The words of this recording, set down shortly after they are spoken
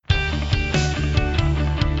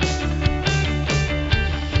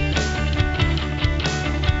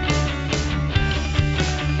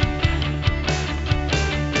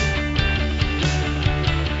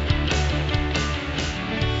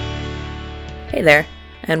Hey there,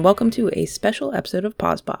 and welcome to a special episode of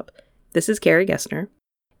Pause Pop. This is Carrie Gessner.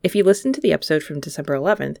 If you listened to the episode from December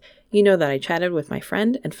 11th, you know that I chatted with my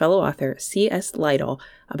friend and fellow author C.S. Lytle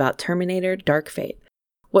about Terminator Dark Fate.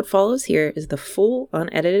 What follows here is the full,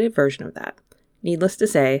 unedited version of that. Needless to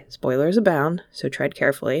say, spoilers abound, so tread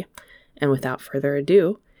carefully. And without further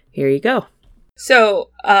ado, here you go.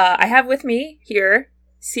 So, I have with me here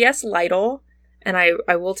C.S. Lytle, and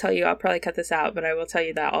I will tell you, I'll probably cut this out, but I will tell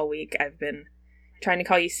you that all week I've been trying to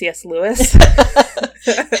call you C.S. Lewis. I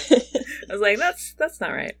was like, that's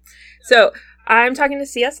not right. So, I'm talking to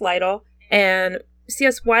C.S. Lytle, and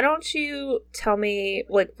C.S., why don't you tell me,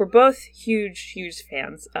 like, we're both huge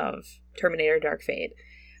fans of Terminator Dark Fate.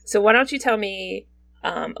 So why don't you tell me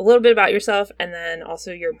a little bit about yourself and then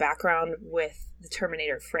also your background with the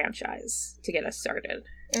Terminator franchise to get us started.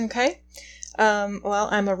 Okay. Well,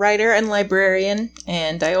 I'm a writer and librarian,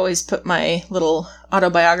 and I always put my little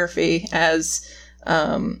autobiography as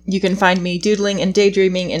you can find me doodling and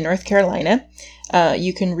daydreaming in North Carolina.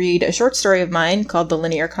 You can read a short story of mine called The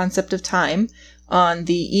Linear Concept of Time on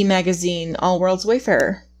the e-magazine All Worlds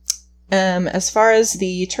Wayfarer. As far as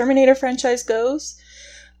the Terminator franchise goes,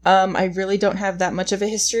 I really don't have that much of a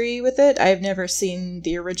history with it. I've never seen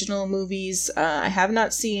the original movies. I have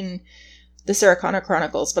not seen the Sarah Connor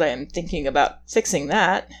Chronicles, but I am thinking about fixing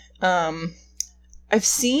that. I've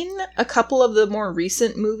seen a couple of the more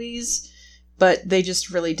recent movies, but they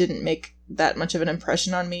just really didn't make that much of an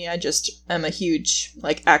impression on me. I just am a huge,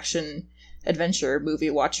 action adventure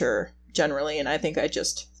movie watcher generally, and I think I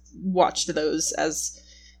just watched those as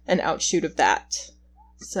an outshoot of that.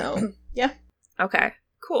 So, yeah. Okay,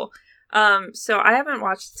 cool. So I haven't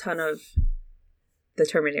watched a ton of the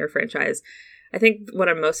Terminator franchise. I think what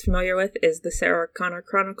I'm most familiar with is the Sarah Connor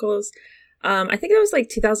Chronicles. I think it was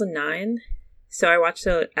 2009, so I watched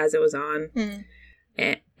it as it was on.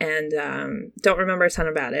 And don't remember a ton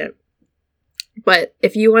about it. But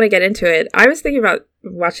if you want to get into it, I was thinking about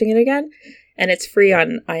watching it again, and it's free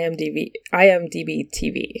on IMDb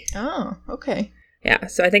TV. Oh, okay. Yeah,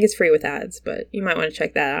 so I think it's free with ads, but you might want to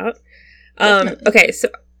check that out. Okay, so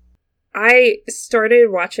I started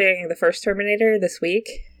watching the first Terminator this week,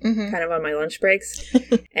 kind of on my lunch breaks,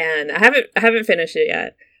 and I haven't finished it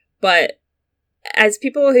yet. But as two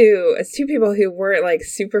people who weren't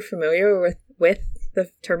super familiar with the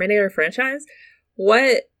Terminator franchise,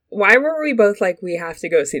 why were we both we have to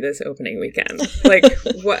go see this opening weekend?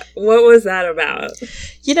 What was that about?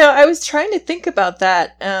 I was trying to think about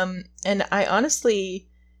that, and I honestly,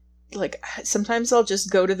 sometimes I'll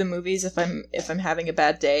just go to the movies if I'm having a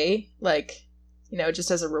bad day,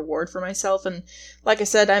 just as a reward for myself. And like I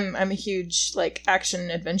said, I'm a huge action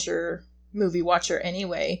adventure movie watcher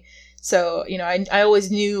anyway. So, I always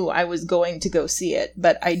knew I was going to go see it,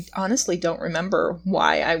 but I honestly don't remember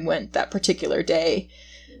why I went that particular day.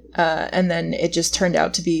 And then it just turned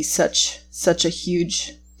out to be such a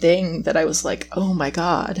huge thing that I was like, oh my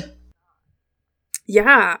God.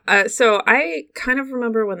 Yeah. So I kind of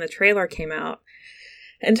remember when the trailer came out,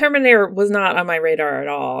 and Terminator was not on my radar at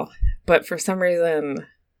all, but for some reason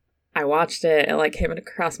I watched it. It came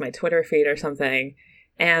across my Twitter feed or something.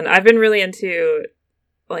 And I've been really into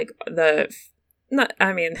I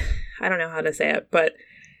don't know how to say it, but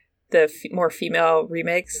the more female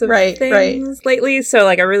remakes of things lately. So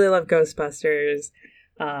I really love Ghostbusters.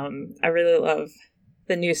 I really love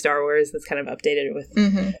the new Star Wars that's kind of updated with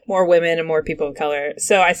more women and more people of color.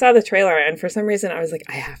 So I saw the trailer, and for some reason I was like,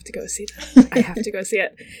 I have to go see that. I have to go see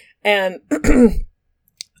it. And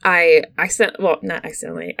I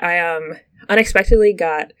unexpectedly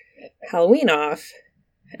got Halloween off,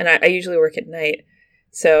 and I usually work at night.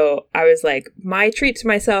 So I was like, my treat to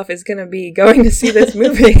myself is going to be going to see this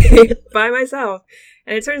movie by myself.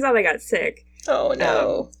 And it turns out I got sick. Oh,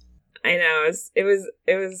 no. I know. I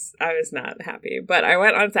was not happy. But I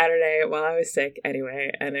went on Saturday while I was sick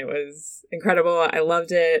anyway, and it was incredible. I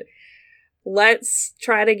loved it. Let's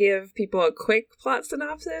try to give people a quick plot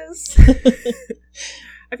synopsis.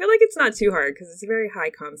 I feel like it's not too hard because it's a very high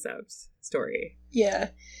concept story. Yeah.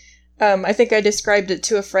 I think I described it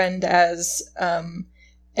to a friend as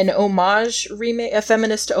an homage remake, a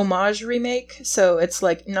feminist homage remake. So it's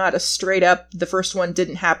not a straight up, the first one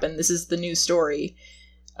didn't happen, this is the new story.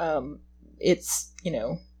 It's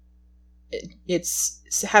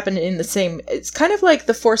happened in the same, it's kind of like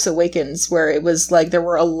The Force Awakens, where it was there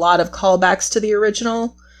were a lot of callbacks to the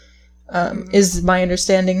original, is my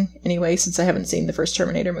understanding anyway, since I haven't seen the first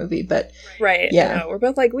Terminator movie. But right, yeah, we're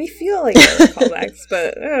both we feel like there were callbacks,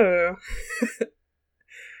 but oh.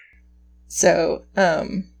 So,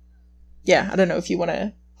 yeah, I don't know if you want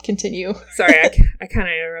to continue. Sorry, I kind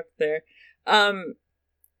of interrupted there.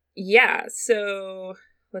 Yeah, so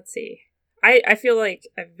let's see. I feel like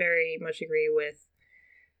I very much agree with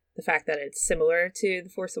the fact that it's similar to The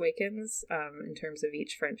Force Awakens in terms of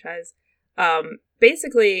each franchise.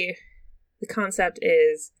 Basically, the concept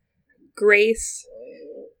is Grace.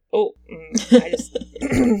 Oh, I just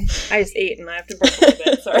I just ate and I have to burp a little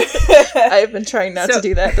bit. Sorry, I've been trying not to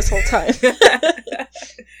do that this whole time.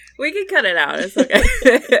 We can cut it out. It's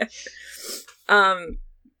okay.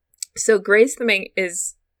 So Grace the main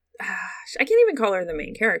is. I can't even call her the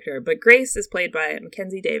main character, but Grace is played by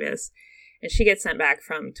Mackenzie Davis, and she gets sent back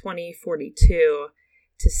from 2042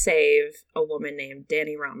 to save a woman named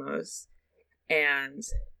Dani Ramos, and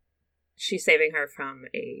she's saving her from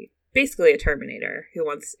basically a Terminator who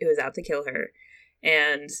is out to kill her,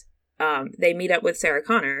 and they meet up with Sarah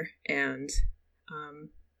Connor, and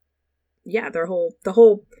yeah, the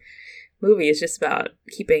whole movie is just about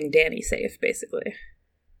keeping Dani safe, basically.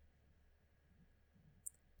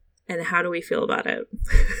 And how do we feel about it?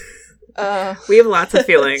 We have lots of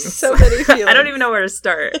feelings. So many feelings. I don't even know where to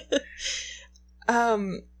start.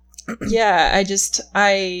 Yeah,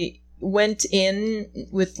 I went in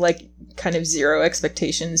with like kind of zero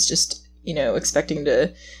expectations, just, expecting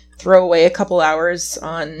to throw away a couple hours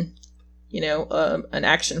on, an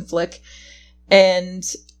action flick. And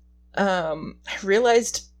I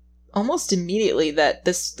realized almost immediately that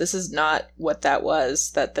this is not what that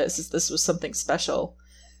was, that this was something special.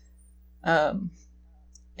 And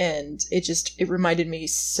it reminded me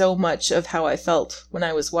so much of how I felt when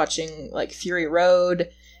I was watching like Fury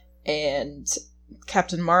Road and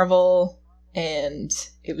Captain Marvel, and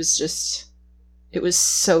it was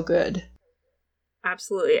so good.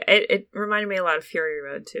 Absolutely. It reminded me a lot of Fury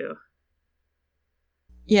Road too.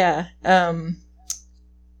 Yeah.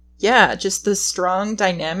 Yeah, just the strong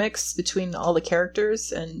dynamics between all the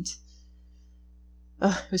characters, and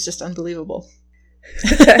it was just unbelievable.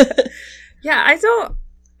 Yeah, I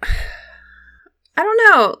don't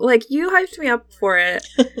know. Like, you hyped me up for it.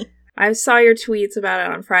 I saw your tweets about it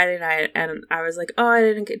on Friday night, and I was like, oh, I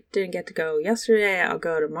didn't get to go yesterday. I'll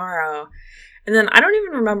go tomorrow. And then I don't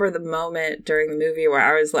even remember the moment during the movie where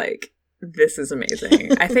I was like, this is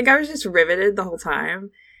amazing. I think I was just riveted the whole time.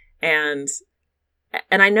 And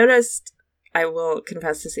I noticed, I will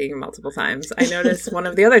confess to seeing it multiple times. I noticed one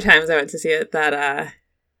of the other times I went to see it that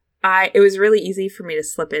it was really easy for me to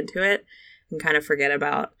slip into it and kind of forget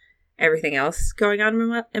about everything else going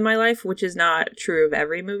on in my life, which is not true of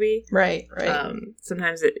every movie. Right.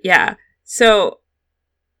 Sometimes yeah. So,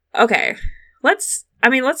 okay. Let's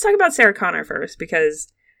talk about Sarah Connor first,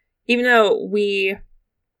 because even though we're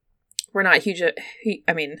not huge,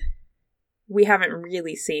 we haven't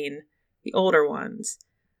really seen the older ones.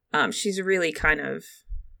 She's really kind of,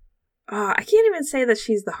 I can't even say that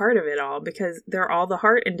she's the heart of it all, because they're all the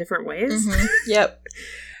heart in different ways. Mm-hmm. Yep.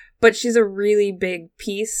 But she's a really big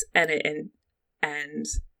piece, and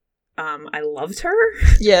I loved her.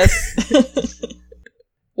 Yes.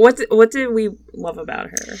 What did we love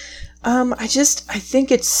about her? I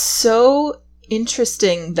think it's so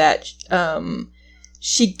interesting that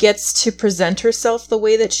she gets to present herself the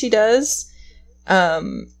way that she does.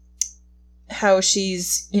 How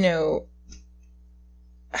she's,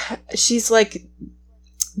 she's like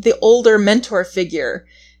the older mentor figure,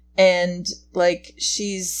 and like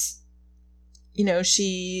she's weathered,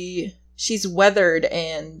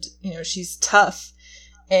 and she's tough,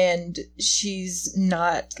 and she's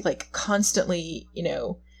not like constantly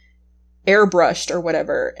airbrushed or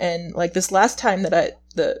whatever. And like this last time that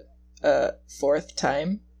the fourth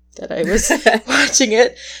time that I was watching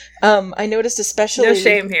it, I noticed especially, no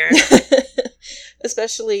shame here,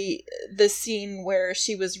 especially the scene where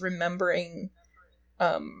she was remembering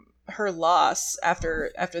her loss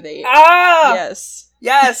after they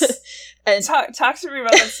yes and talk to me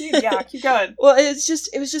about that scene. Yeah, keep going. Well,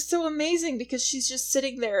 it was just so amazing, because she's just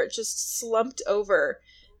sitting there just slumped over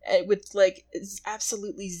with like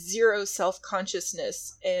absolutely zero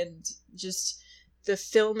self-consciousness, and just the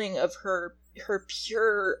filming of her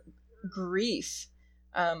pure grief,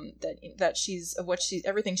 that she's of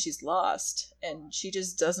everything she's lost, and she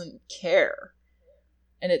just doesn't care.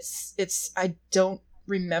 And it's I don't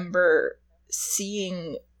remember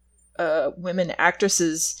seeing women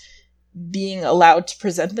actresses being allowed to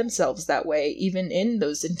present themselves that way, even in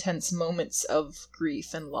those intense moments of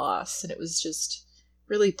grief and loss. And it was just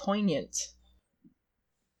really poignant.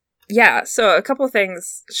 Yeah, so a couple of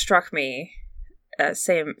things struck me,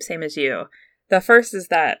 same as you. The first is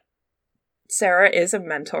that Sarah is a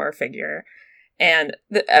mentor figure, and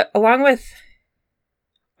along with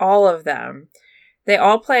all of them, they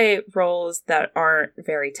all play roles that aren't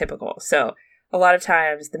very typical. So, a lot of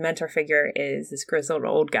times the mentor figure is this grizzled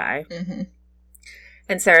old guy. Mm-hmm.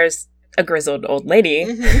 And Sarah's a grizzled old lady,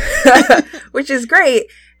 which is great.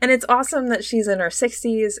 And it's awesome that she's in her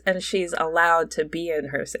 60s and she's allowed to be in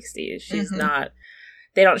her 60s. She's not,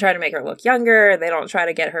 they don't try to make her look younger. They don't try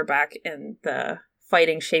to get her back in the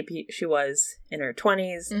fighting shape she was in her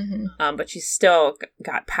 20s. But she's still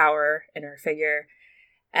got power in her figure.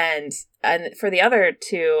 And for the other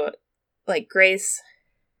two, like Grace,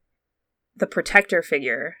 the protector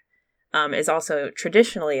figure, is also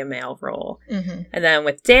traditionally a male role. And then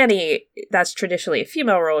with Dani, that's traditionally a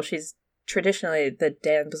female role. She's traditionally the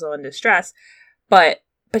damsel in distress, but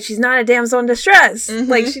she's not a damsel in distress.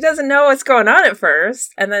 Like, she doesn't know what's going on at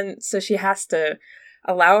first. And then, so she has to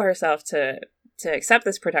allow herself to accept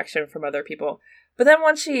this protection from other people. But then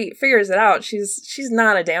once she figures it out, she's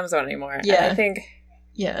not a damsel anymore. Yeah. And I think...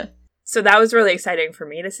 Yeah. So that was really exciting for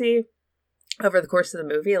me to see over the course of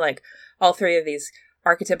the movie, like, all three of these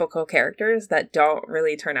archetypical characters that don't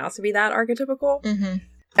really turn out to be that archetypical.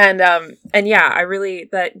 And yeah, I really,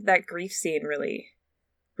 that grief scene really,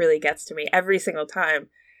 really gets to me every single time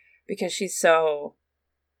because she's so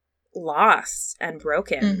lost and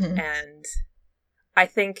broken. And I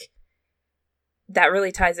think that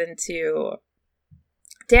really ties into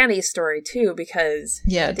Dani's story too, because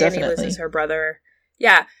Dani loses her brother.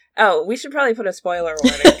 Yeah. Oh, we should probably put a spoiler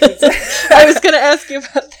warning. I was going to ask you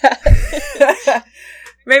about that.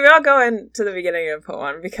 Maybe I'll go into the beginning and put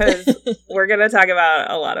one because we're going to talk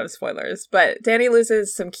about a lot of spoilers. But Dani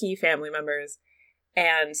loses some key family members,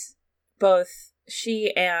 and both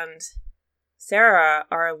she and Sarah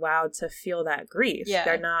are allowed to feel that grief.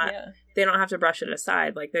 They're not. They don't have to brush it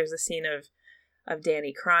aside. Like, there's a scene of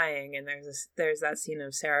Dani crying, and there's that scene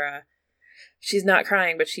of Sarah. She's not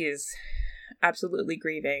crying, but she's absolutely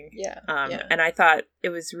grieving. And I thought it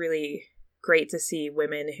was really great to see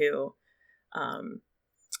women who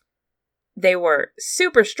they were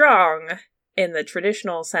super strong in the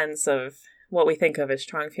traditional sense of what we think of as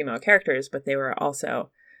strong female characters, but they were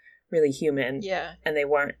also really human. And they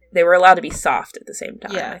were allowed to be soft at the same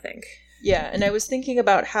time, I think. And I was thinking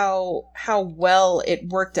about how well it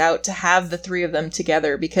worked out to have the three of them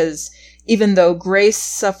together, because even though Grace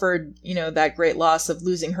suffered, that great loss of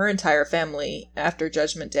losing her entire family after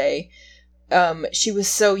Judgment Day, she was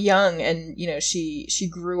so young, and, she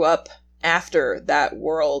grew up after that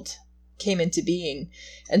world came into being.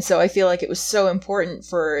 And so I feel like it was so important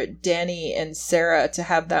for Dani and Sarah to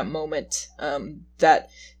have that moment, that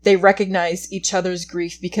they recognize each other's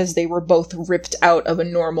grief because they were both ripped out of a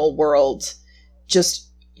normal world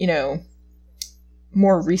just,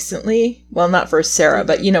 more recently. Well, not for Sarah,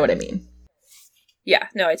 but you know what I mean. Yeah,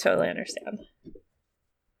 no, I totally understand.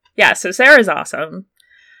 Yeah, so Sarah's awesome.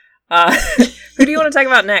 Who do you want to talk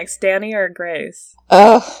about next, Dani or Grace?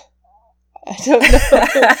 Oh, I don't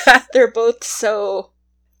know. They're both so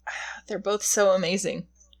amazing.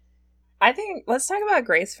 I think let's talk about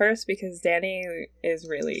Grace first, because Dani is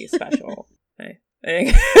really special. I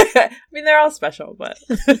think. I mean, they're all special, but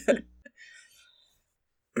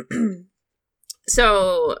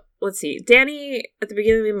so let's see. Dani, at the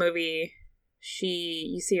beginning of the movie,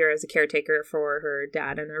 you see her as a caretaker for her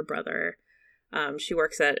dad and her brother. She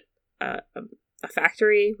works at a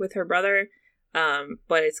factory with her brother,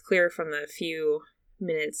 but it's clear from the few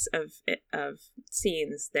minutes of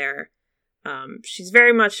scenes there, she's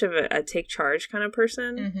very much of a take charge kind of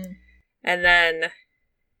person. And then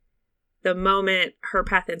the moment her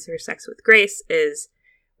path intersects with Grace is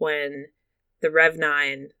when the Rev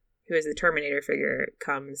 9, who is the Terminator figure,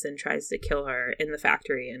 comes and tries to kill her in the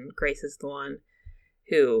factory, and Grace is the one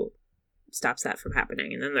who stops that from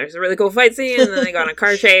happening. And then there's a really cool fight scene, and then they go on a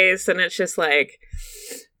car chase, and it's just like,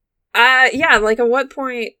 like, at what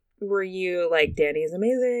point were you like, Dani's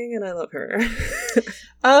amazing and I love her?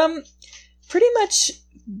 Pretty much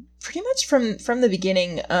from the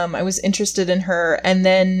beginning. I was interested in her, and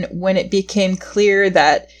then when it became clear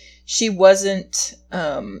that she wasn't,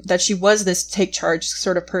 that she was this take charge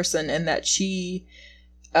sort of person, and that she,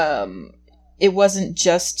 it wasn't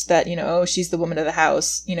just that, she's the woman of the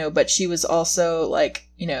house, but she was also like,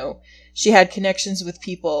 she had connections with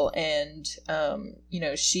people, and,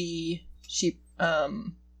 she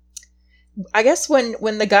I guess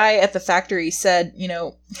when the guy at the factory said,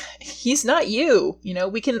 he's not you,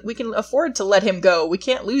 we can afford to let him go. We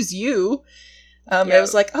can't lose you. I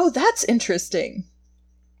was like, oh, that's interesting.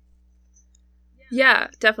 Yeah,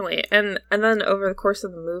 definitely. And then over the course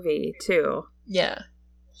of the movie too. Yeah.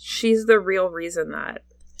 She's the real reason that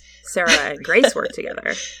Sarah and Grace work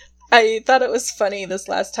together. I thought it was funny this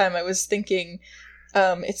last time. I was thinking,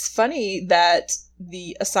 It's funny that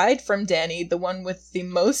aside from Danny, the one with the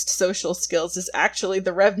most social skills is actually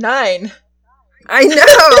the Rev 9.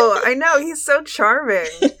 I know, he's so charming.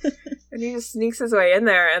 And he just sneaks his way in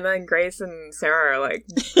there, and then Grace and Sarah are, like,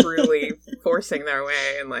 brutally forcing their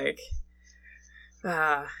way, and, like,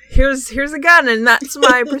 here's a gun, and that's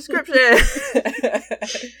my prescription.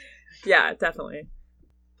 Yeah, definitely.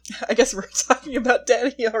 I guess we're talking about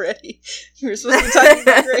Danny already. We were supposed to be talking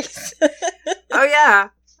about Grace. Oh, yeah.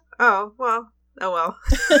 Oh, well.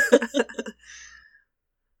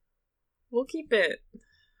 We'll keep it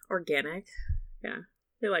organic. Yeah,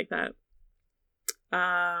 we like that.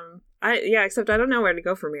 Except I don't know where to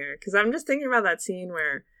go from here, because I'm just thinking about that scene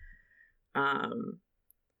where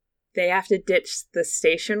they have to ditch the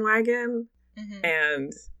station wagon,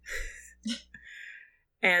 and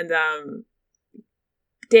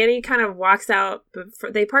Danny kind of walks out.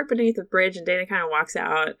 They park beneath the bridge, and Danny kind of walks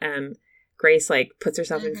out, and Grace, like, puts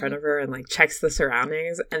herself in front of her and, like, checks the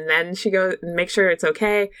surroundings, and then she goes and makes sure it's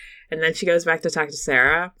okay, and then she goes back to talk to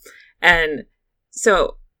Sarah. And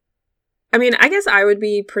so, I mean, I guess I would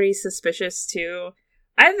be pretty suspicious too.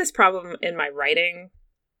 I have this problem in my writing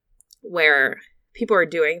where people are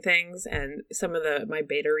doing things, and some of my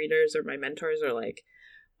beta readers or my mentors are like,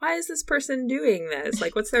 why is this person doing this?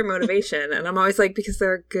 Like, what's their motivation? And I'm always like, because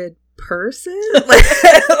they're a good person?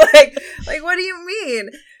 like, what do you mean?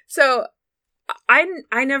 So I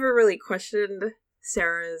never really questioned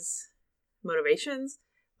Sarah's motivations,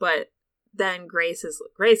 but then Grace,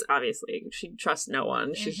 obviously, she trusts no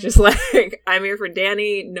one. She's just like, I'm here for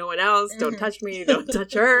Danny, no one else. Don't touch me. Don't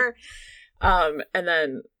touch her. And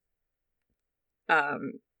then,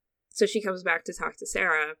 so she comes back to talk to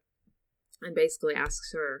Sarah and basically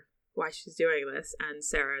asks her why she's doing this. And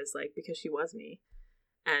Sarah is like, because she was me.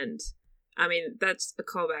 And, I mean, that's a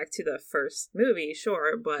callback to the first movie,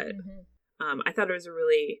 sure, but I thought it was a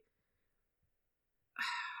really...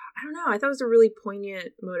 I don't know. I thought it was a really poignant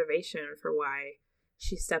motivation for why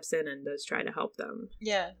she steps in and does try to help them.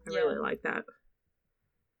 Yeah. I really like that.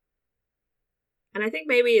 And I think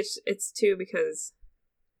maybe it's too because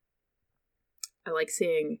I like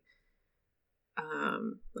seeing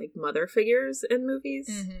like mother figures in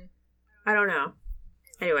movies. I don't know.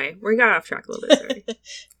 Anyway, we got off track a little bit, sorry.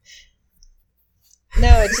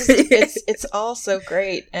 No, it's all so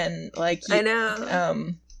great, and like I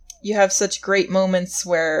know. You have such great moments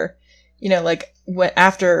where, you know, like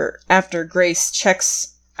after Grace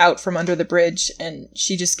checks out from under the bridge, and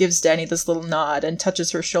she just gives Danny this little nod and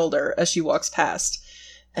touches her shoulder as she walks past,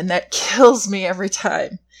 and that kills me every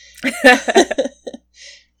time.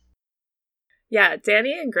 Yeah,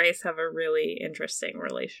 Danny and Grace have a really interesting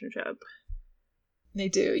relationship. They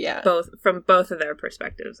do, yeah. From both of their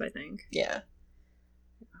perspectives, I think. Yeah.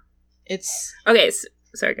 It's okay.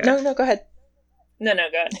 Sorry, go ahead. No, go ahead. No, go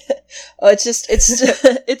ahead. Oh, it's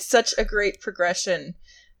it's such a great progression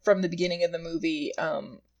from the beginning of the movie.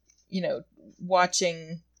 You know,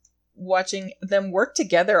 watching them work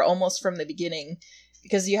together almost from the beginning,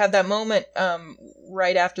 because you have that moment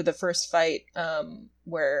right after the first fight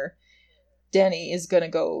where Danny is going to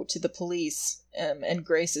go to the police and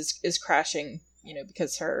Grace is crashing, you know,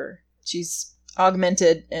 because she's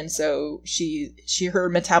augmented, and so her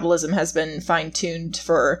metabolism has been fine-tuned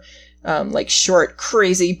for like short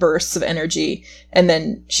crazy bursts of energy, and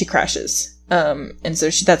then she crashes, and so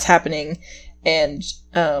that's happening, and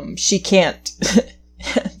she can't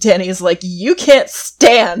Danny is like, you can't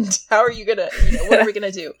stand, how are you gonna, you know, what are we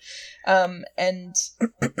gonna do? And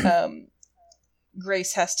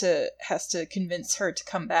Grace has to convince her to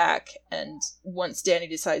come back, and once Danny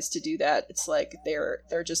decides to do that, it's like they're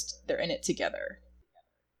in it together.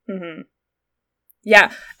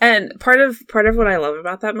 Yeah, and part of what I love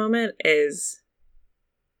about that moment is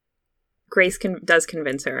Grace does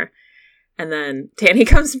convince her, and then Danny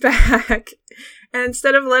comes back, and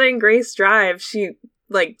instead of letting Grace drive, she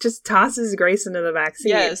like just tosses Grace into the back seat.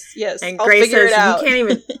 Yes. And Grace says, "You can't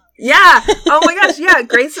even." Yeah. Oh my gosh. Yeah.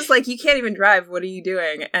 Grace is like, "You can't even drive. What are you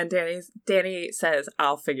doing?" And Danny says,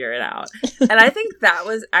 "I'll figure it out." And I think that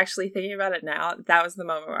was actually, thinking about it now, that was the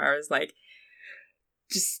moment where I was like,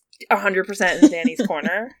 just 100% in Danny's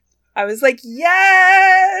corner. I was like,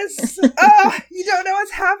 yes! Oh, you don't know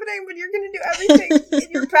what's happening, but you're going to do everything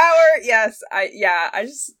in your power. Yes.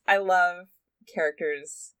 I love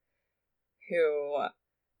characters who,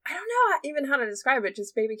 I don't know even how to describe it,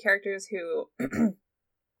 just baby characters who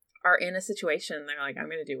are in a situation, they're like, I'm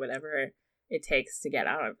going to do whatever it takes to get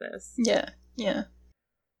out of this. Yeah.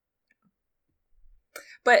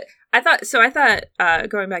 But I thought,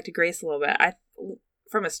 going back to Grace a little bit,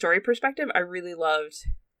 from a story perspective, I really loved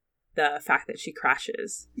the fact that she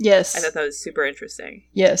crashes. Yes. I thought that was super interesting.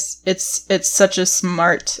 Yes. It's such a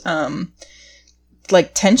smart,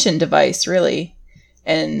 like, tension device, really.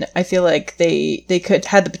 And I feel like they could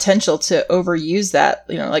had the potential to overuse that,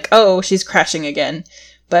 you know, like, oh, she's crashing again.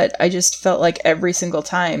 But I just felt like every single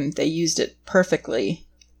time they used it perfectly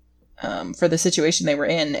for the situation they were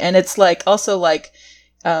in. And it's like, also like,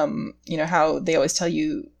 you know, how they always tell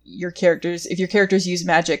you if your characters use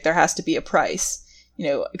magic, there has to be a price, you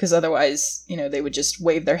know, because otherwise, you know, they would just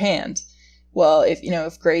wave their hand. Well,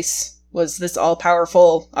 if Grace was this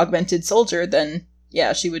all-powerful augmented soldier, then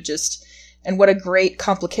yeah, she would just, and what a great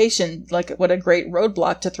complication, like what a great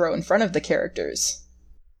roadblock to throw in front of the characters.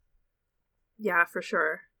 Yeah, for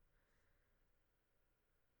sure.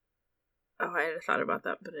 Oh, I had thought about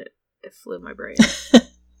that, but it flew my brain.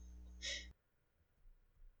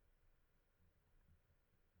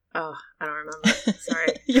 Oh, I don't remember. Sorry.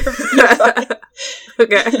 You're fine.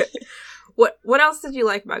 Okay. What else did you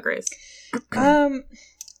like about Grace?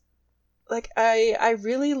 Like I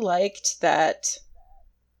really liked that,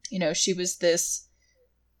 you know, she was this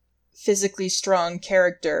physically strong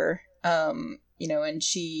character, you know, and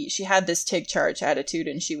she had this take charge attitude,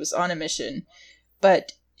 and she was on a mission,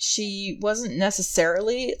 but she wasn't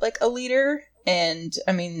necessarily like a leader. And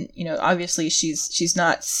I mean, you know, obviously she's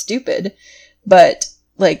not stupid, but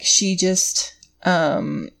like she just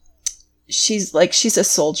she's a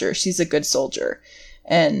soldier. She's a good soldier.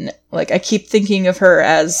 And like I keep thinking of her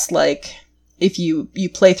as like, if you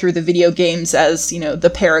play through the video games as, you know, the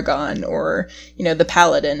Paragon, or, you know, the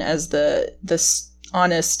Paladin as the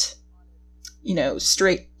honest, you know,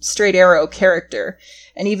 straight arrow character.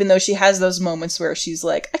 And even though she has those moments where she's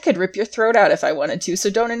like, I could rip your throat out if I wanted to,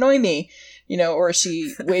 so don't annoy me, you know, or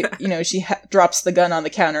she drops the gun on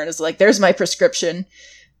the counter and is like, there's my prescription.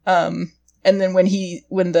 And then when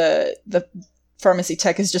the pharmacy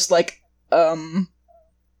tech is just like,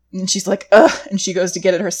 and she's like, ugh, and she goes to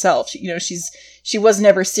get it herself. She was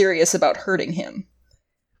never serious about hurting him.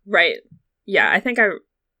 Right. Yeah, I think I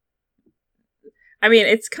mean,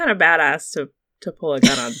 it's kind of badass to pull a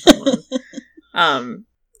gun on someone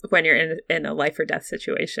when you're in a life or death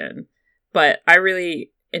situation. But I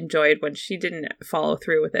really enjoyed when she didn't follow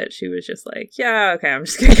through with it. She was just like, yeah, okay, I'm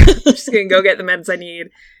just gonna go get the meds I need.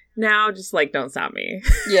 Now, just like, don't stop me.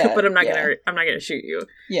 Yeah. But I'm not gonna shoot you.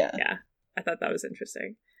 Yeah. Yeah. I thought that was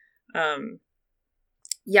interesting.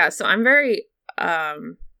 Yeah, so I'm very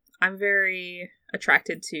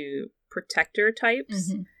attracted to protector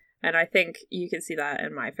types. Mm-hmm. And I think you can see that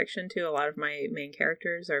in my fiction too. A lot of my main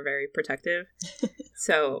characters are very protective.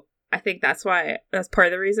 So I think that's part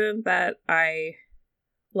of the reason that I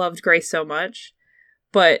loved Grace so much.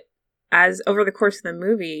 But as over the course of the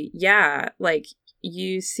movie, yeah, like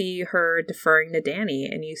you see her deferring to Danny,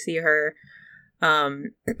 and you see her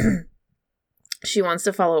she wants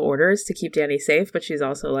to follow orders to keep Danny safe, but she's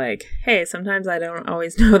also like, hey, sometimes I don't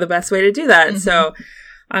always know the best way to do that. Mm-hmm. So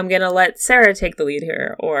I'm going to let Sarah take the lead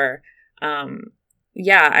here. Or,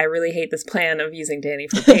 yeah, I really hate this plan of using Danny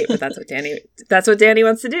for bait, but that's what Danny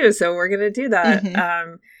wants to do. So we're going to do that.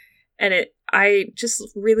 Mm-hmm. And I just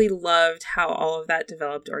really loved how all of that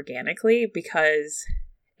developed organically, because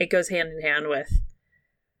it goes hand in hand with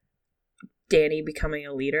Danny becoming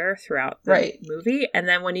a leader throughout the movie. And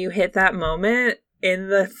then when you hit that moment in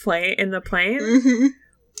the plane, mm-hmm.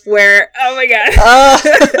 where, oh my God,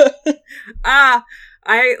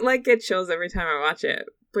 I like get chills every time I watch it.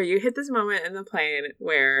 But you hit this moment in the plane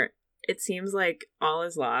where it seems like all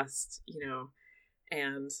is lost, you know,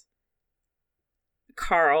 and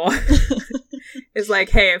Carl is like,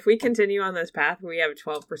 hey, if we continue on this path, we have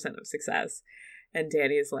 12% of success. And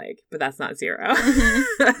Danny's like, but that's not 0.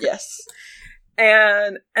 Mm-hmm. Yes.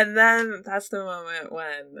 And then that's the moment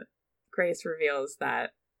when Grace reveals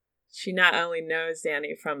that she not only knows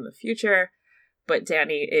Danny from the future, but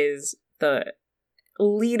Danny is the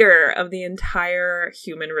leader of the entire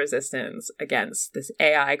human resistance against this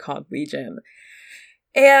AI called Legion.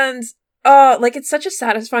 And like, it's such a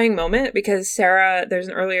satisfying moment, because Sarah, there's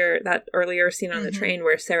an earlier scene on mm-hmm. the train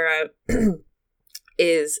where Sarah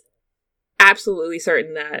is absolutely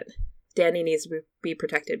certain that Danny needs to be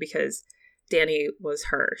protected because Danny was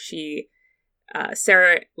her.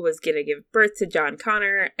 Sarah was going to give birth to John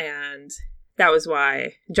Connor, and that was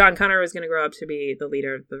why John Connor was going to grow up to be the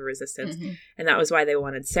leader of the resistance. Mm-hmm. And that was why they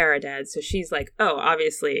wanted Sarah dead. So she's like, oh,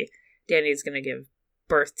 obviously Danny's going to give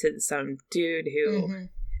birth to some dude who mm-hmm.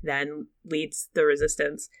 then leads the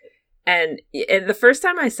resistance. And the first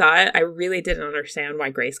time I saw it, I really didn't understand why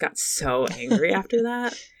Grace got so angry after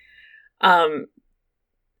that.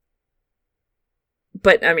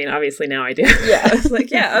 But I mean, obviously now I do. Yeah. I was like,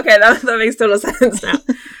 yeah, okay, that makes total sense now.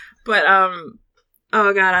 But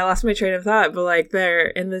oh god, I lost my train of thought. But like they're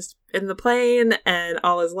in the plane and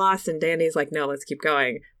all is lost, and Danny's like, no, let's keep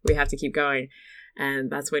going. We have to keep going.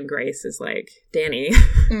 And that's when Grace is like, Danny,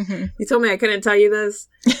 you told me I couldn't tell you this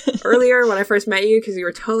earlier when I first met you because you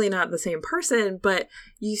were totally not the same person. But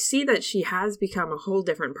you see that she has become a whole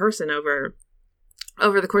different person over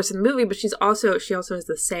the course of the movie. But she also has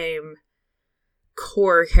the same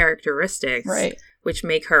core characteristics, right, which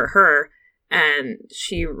make her her. And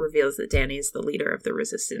she reveals that Danny is the leader of the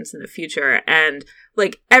resistance in the future. And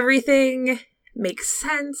like everything makes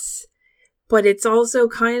sense. But it's also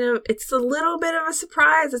it's a little bit of a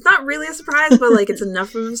surprise. It's not really a surprise, but like it's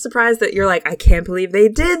enough of a surprise that you're like, I can't believe they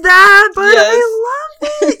did that, but yes. I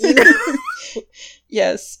love it. You know?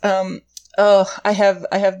 Yes. I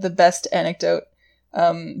have the best anecdote.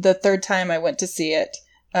 The third time I went to see it,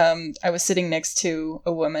 I was sitting next to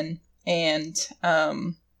a woman, and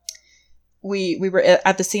we were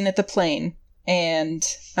at the scene at the plane, and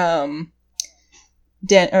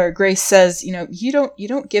Grace says, you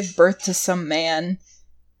don't give birth to some man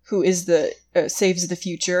who is saves the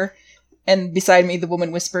future. And beside me, the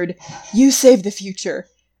woman whispered, "You save the future."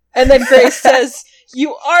 And then Grace says,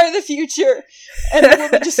 "You are the future." And the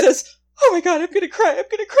woman just says, "Oh my god, I'm gonna cry.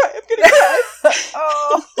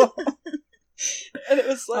 Oh. And it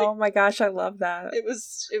was like, oh my gosh, I love that. It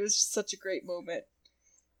was just such a great moment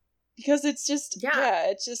because it's just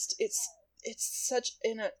it's such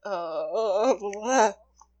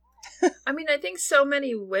I mean, I think so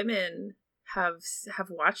many women have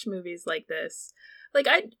watched movies like this. Like,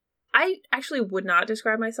 I actually would not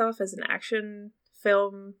describe myself as an action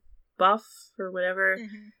film buff or whatever,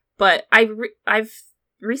 but I've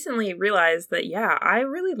recently realized that, yeah, I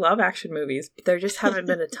really love action movies, but there just haven't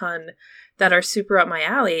been a ton that are super up my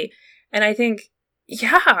alley. And I think,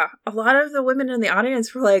 yeah, a lot of the women in the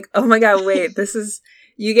audience were like, oh my god, wait,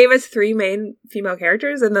 you gave us 3 main female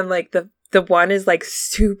characters, and then like the one is like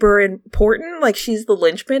super important, like she's the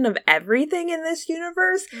linchpin of everything in this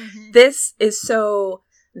universe. This is so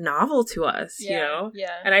novel to us, you know?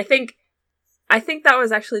 Yeah. And I think that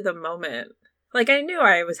was actually the moment. Like, I knew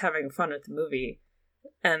I was having fun with the movie,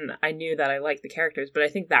 and I knew that I liked the characters, but I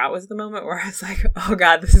think that was the moment where I was like, oh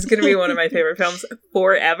god, this is going to be one of my favorite films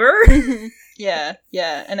forever. Yeah.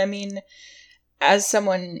 And I mean, as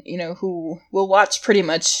someone, who will watch pretty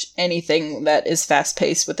much anything that is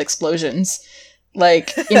fast-paced with explosions,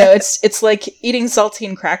 like, it's like eating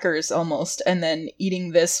saltine crackers almost, and then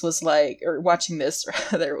eating this was like, or watching this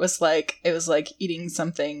rather, it was like eating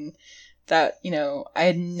something that, I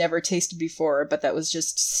had never tasted before, but that was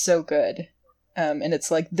just so good. And it's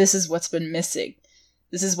like, this is what's been missing.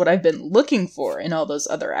 This is what I've been looking for in all those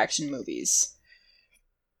other action movies.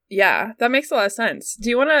 Yeah, that makes a lot of sense. Do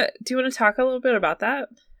you want to talk a little bit about that?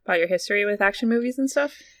 About your history with action movies and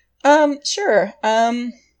stuff? Sure.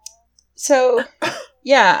 So,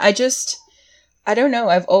 yeah, I don't know.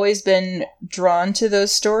 I've always been drawn to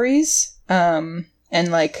those stories. And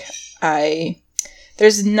like,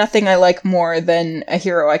 there's nothing I like more than a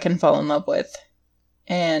hero I can fall in love with.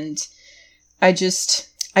 And I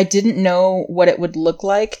didn't know what it would look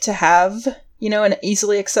like to have, an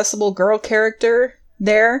easily accessible girl character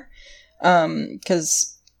there,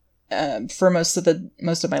 because for most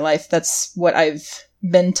of my life, that's what I've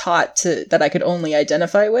been taught that I could only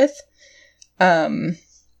identify with. And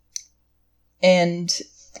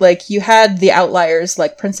like, you had the outliers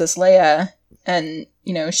like Princess Leia, and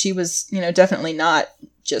she was definitely not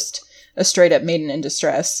just a straight up maiden in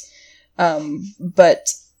distress,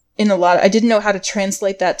 but in I didn't know how to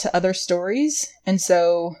translate that to other stories, and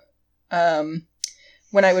so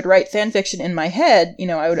when I would write fan fiction in my head,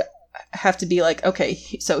 I would have to be like, okay,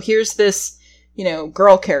 so here's this,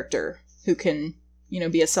 girl character who can,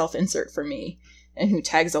 be a self-insert for me, and who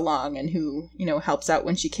tags along, and who, helps out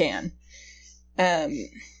when she can.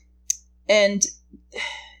 And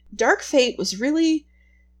Dark Fate was really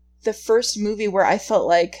the first movie where I felt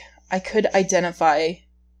like I could identify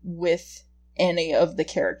with any of the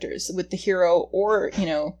characters, with the hero, or,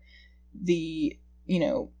 the,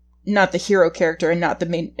 not the hero character and not the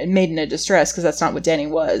maiden in distress, because that's not what Danny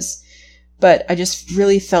was. But I just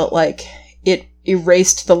really felt like it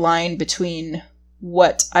erased the line between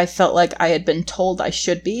what I felt like I had been told I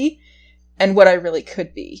should be and what I really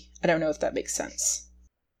could be. I don't know if that makes sense.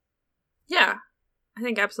 Yeah, I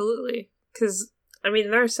think absolutely. Because, I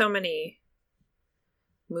mean, there are so many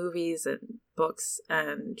movies and books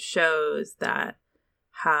and shows that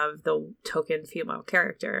have the token female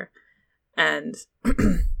character, and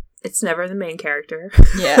it's never the main character.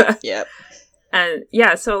 Yeah, yeah. And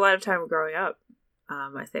yeah, so a lot of time growing up,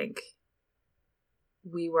 I think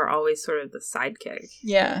we were always sort of the sidekick.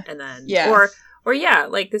 Yeah. And then, yeah. Or yeah,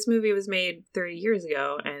 like this movie was made 30 years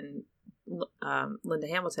ago, and Linda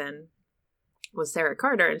Hamilton was Sarah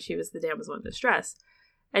Carter, and she was the damsel in distress.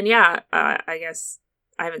 And yeah, I guess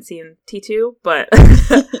I haven't seen T2, but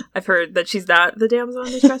I've heard that she's not the damsel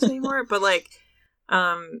in distress anymore. But like,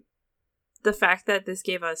 the fact that this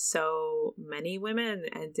gave us so many women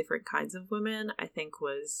and different kinds of women, I think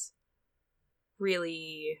was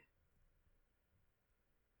really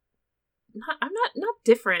not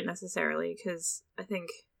different necessarily, because I think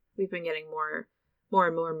we've been getting more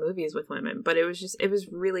and more movies with women, but it was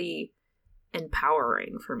really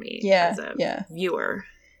empowering for me as a viewer.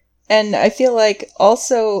 And I feel like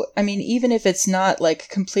also, I mean, even if it's not like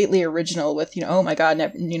completely original with, oh my God,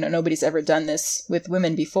 nobody's ever done this with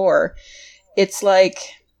women before. It's like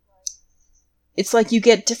you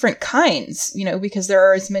get different kinds, because there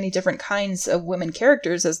are as many different kinds of women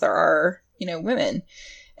characters as there are, women.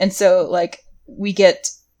 And so like we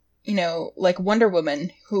get, like Wonder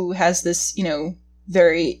Woman, who has this,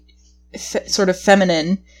 very sort of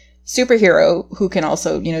feminine superhero who can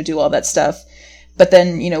also, do all that stuff. But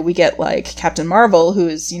then, we get like Captain Marvel, who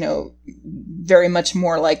is, very much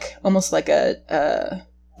more like almost like a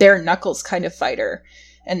bare knuckles kind of fighter,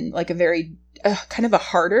 and like a very kind of a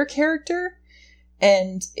harder character.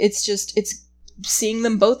 And it's seeing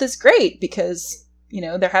them both is great because,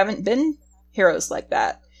 there haven't been heroes like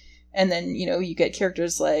that. And then, you get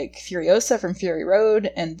characters like Furiosa from Fury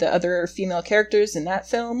Road and the other female characters in that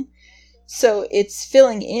film. So it's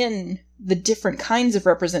filling in the different kinds of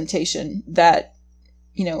representation that,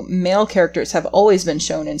 male characters have always been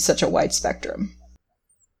shown in such a wide spectrum.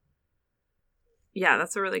 Yeah,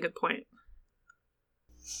 that's a really good point.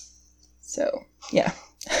 So, yeah.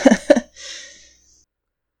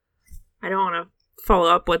 I don't want to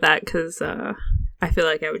follow up with that because I feel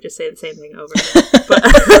like I would just say the same thing over again.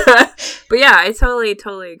 But yeah, I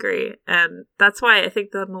totally agree. And that's why I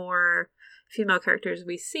think the more female characters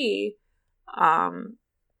we see,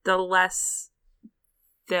 the less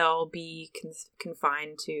they'll be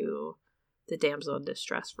confined to the damsel in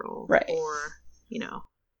distress role. Right. Or,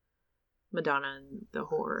 Madonna and the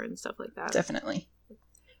horror and stuff like that. Definitely.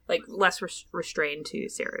 Like, less restrained to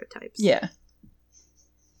stereotypes. Yeah.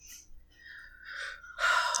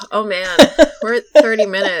 Oh man, we're at 30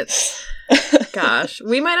 minutes. Gosh,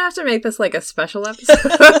 we might have to make this like a special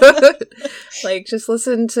episode. Like, just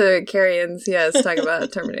listen to Carrie and CS talk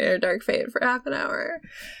about Terminator Dark Fate for half an hour.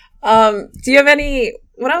 Do you have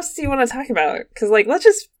what else do you want to talk about? Because like, let's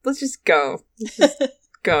just go. Let's just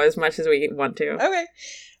go as much as we want to. Okay.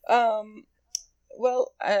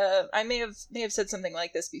 Well, I may have said something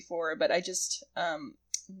like this before, but I just,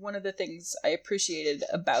 one of the things I appreciated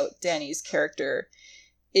about Dani's character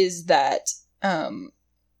is that,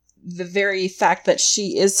 the very fact that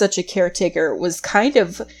she is such a caretaker was kind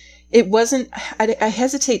of, it wasn't, I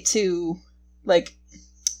hesitate to, like,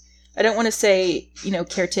 I don't want to say,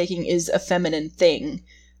 caretaking is a feminine thing,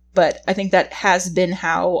 but I think that has been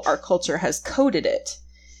how our culture has coded it.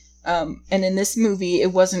 And in this movie,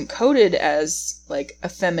 it wasn't coded as, like, a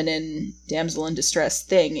feminine damsel in distress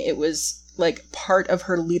thing. It was, like, part of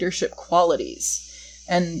her leadership qualities.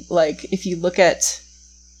 And, like, if you look at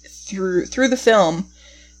through the film,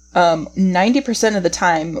 90% of the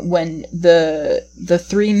time when the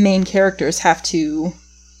three main characters have to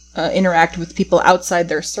interact with people outside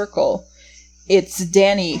their circle, it's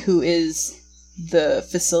Dani who is the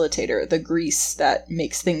facilitator, the grease that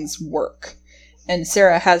makes things work. And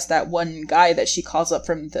Sarah has that one guy that she calls up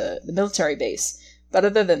from the military base. But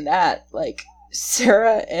other than that, like,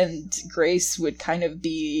 Sarah and Grace would kind of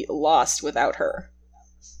be lost without her.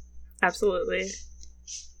 Absolutely.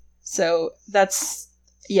 So that's,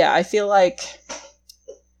 yeah, I feel like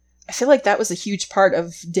that was a huge part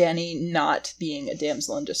of Dani not being a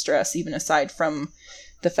damsel in distress, even aside from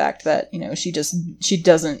the fact that, she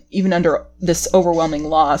doesn't, even under this overwhelming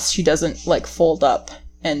loss, she doesn't, like, fold up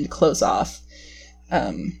and close off.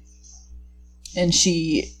 And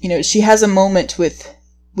she has a moment with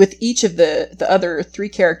each of the other three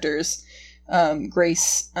characters,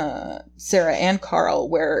 Grace, Sarah, and Carl,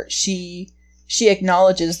 where she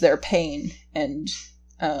acknowledges their pain, and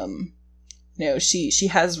she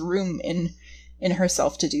has room in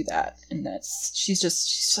herself to do that, and she's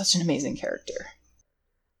such an amazing character.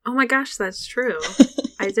 Oh my gosh, that's true.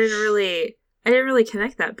 I didn't really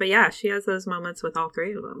connect that, but yeah, she has those moments with all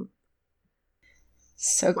three of them.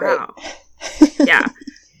 So great. Wow.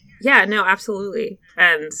 Yeah, no, absolutely.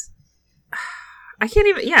 And I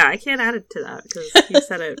can't add it to that because you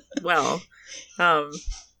said it well.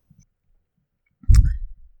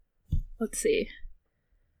 Let's see.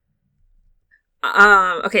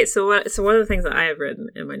 Okay, so one of the things that I have written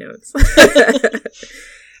in my notes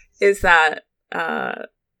is that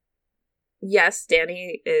yes,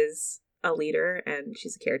 Dani is a leader and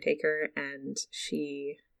she's a caretaker, and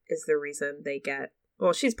she is the reason they get,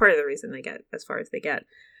 well, she's part of the reason they get as far as they get.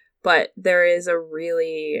 But there is a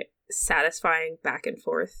really satisfying back and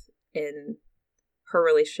forth in her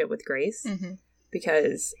relationship with Grace. Mm-hmm.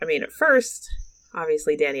 Because, I mean, at first,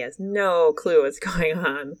 obviously Dani has no clue what's going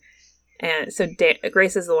on. And so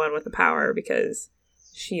Grace is the one with the power because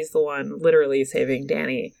she's the one literally saving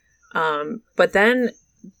Dani. But then,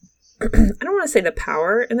 I don't want to say the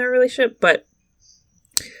power in their relationship, but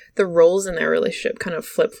the roles in their relationship kind of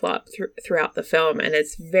flip-flop throughout the film. And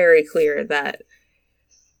it's very clear that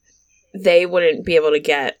they wouldn't be able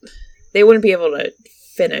to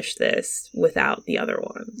finish this without the other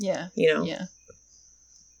one. Yeah. You know? Yeah.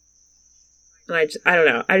 And I don't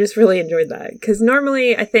know. I just really enjoyed that. Because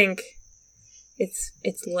normally I think it's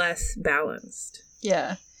less balanced.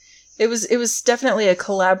 Yeah. It was definitely a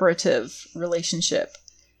collaborative relationship.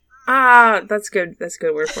 Ah, that's good. That's a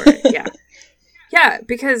good word for it. Yeah. Yeah,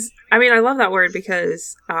 because, I mean, I love that word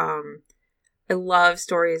because I love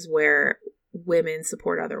stories where women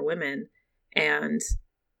support other women. And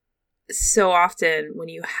so often when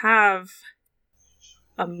you have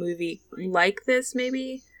a movie like this,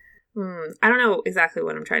 maybe, I don't know exactly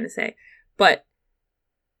what I'm trying to say, but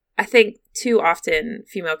I think too often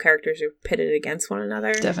female characters are pitted against one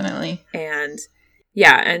another. Definitely. And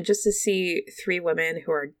yeah, and just to see three women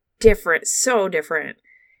who are different, so different,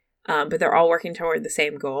 but they're all working toward the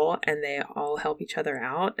same goal and they all help each other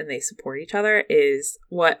out and they support each other is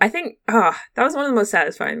what I think, that was one of the most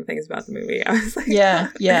satisfying things about the movie. I was like, yeah.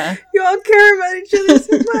 You all care about each other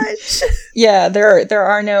so much. Yeah, there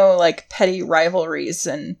are no like petty rivalries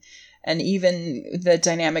and even the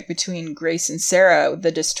dynamic between Grace and Sarah,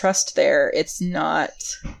 the distrust there, it's not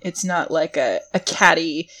like a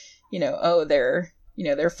catty,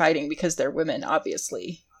 they're fighting because they're women,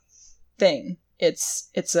 obviously, thing. It's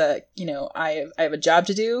a, I have a job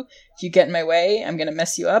to do. If you get in my way, I'm going to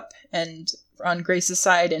mess you up. And on Grace's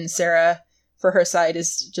side, and Sarah, for her side,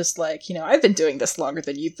 is just like, I've been doing this longer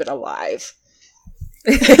than you've been alive.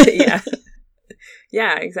 Yeah.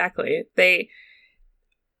 Yeah, exactly. They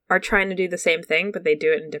are trying to do the same thing, but they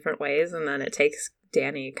do it in different ways. And then it takes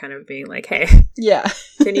Dani kind of being like, hey, yeah,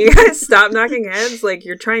 can you guys stop knocking heads? Like,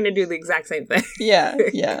 you're trying to do the exact same thing. Yeah.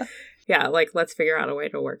 Yeah, like, let's figure out a way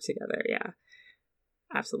to work together. Yeah.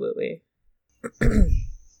 Absolutely.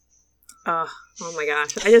 Oh my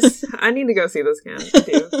gosh. I need to go see this again. I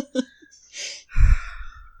do.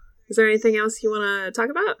 Is there anything else you want to talk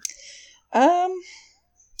about?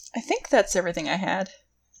 I think that's everything I had.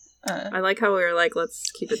 I like how we were like,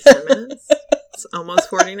 let's keep it 10 minutes. It's almost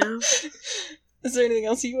 40 now. Is there anything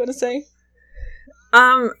else you want to say?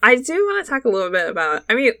 I do want to talk a little bit about,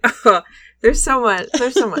 there's so much.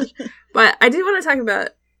 But I do want to talk about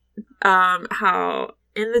how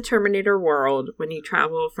in the Terminator world, when you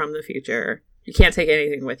travel from the future, you can't take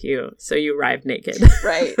anything with you, so you arrive naked.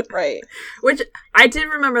 Right. Which, I did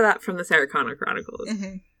remember that from the Sarah Connor Chronicles.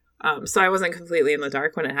 Mm-hmm. So I wasn't completely in the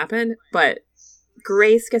dark when it happened, but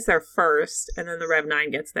Grace gets there first, and then the Rev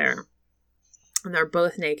 9 gets there. And they're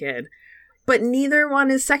both naked. But neither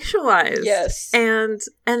one is sexualized. Yes. And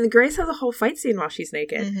Grace has a whole fight scene while she's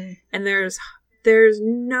naked. Mm-hmm. And there's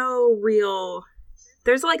no real...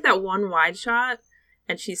 There's like that one wide shot,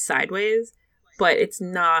 and she's sideways, but it's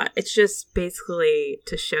not... It's just basically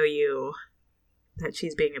to show you that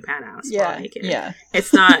she's being a badass while naked. Yeah.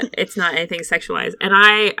 It's not anything sexualized. And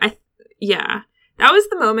I that was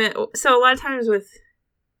the moment. So a lot of times with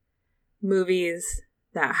movies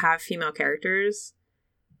that have female characters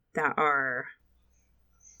that are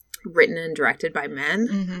written and directed by men,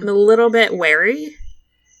 mm-hmm. I'm a little bit wary.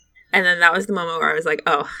 And then that was the moment where I was like,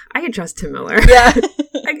 oh, I can trust Tim Miller. Yeah.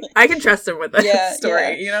 I can trust him with this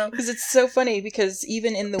story, you know? Because it's so funny, because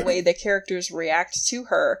even in the way the characters react to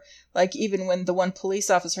her, like even when the one police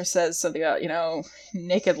officer says something about,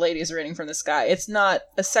 naked ladies raining from the sky, it's not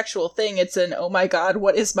a sexual thing, it's an, oh my god,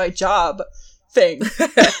 what is my job thing.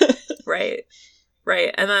 Right.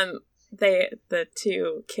 And then the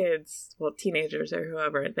two kids, well, teenagers or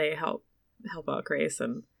whoever, they help out Grace,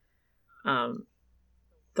 and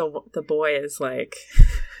the boy is like,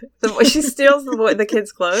 she steals the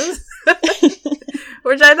kid's clothes,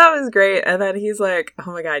 which I thought was great. And then he's like,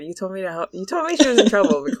 "Oh my god, you told me to help. You told me she was in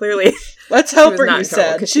trouble, but clearly, let's help her." You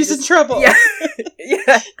said she's in trouble.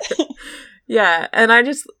 Yeah. And I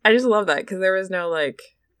just love that, because there was no like,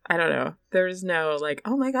 I don't know, there was no like,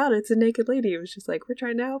 oh my god, it's a naked lady. It was just like, we're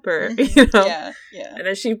trying to help her, Mm-hmm. you know? Yeah. And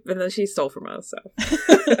then she stole from us. So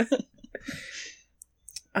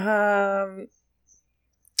The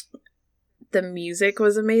music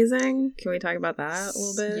was amazing. Can we talk about that a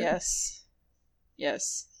little bit?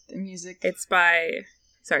 Yes. The music. It's by...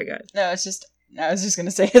 Sorry, go ahead. No, I was just going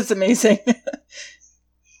to say it's amazing.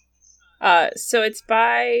 So it's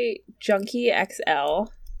by Junkie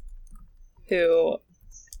XL, who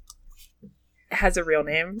has a real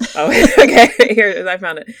name. Oh, okay. Here, I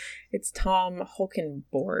found it. It's Tom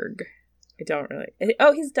Holkenborg. I don't really...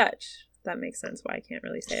 Oh, he's Dutch. That makes sense why I can't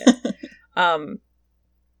really say it.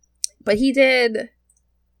 But he did...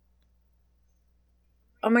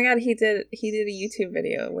 Oh my god, he did a YouTube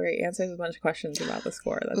video where he answers a bunch of questions about the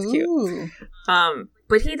score. That's cute.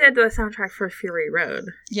 But he did the soundtrack for Fury Road.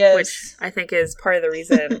 Yes. Which I think is part of the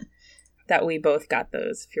reason that we both got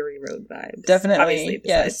those Fury Road vibes. Definitely. Obviously,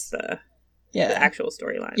 besides the actual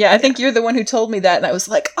storyline. Yeah, I think you're the one who told me that, and I was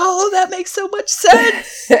like, oh, that makes so much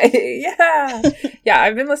sense! Yeah,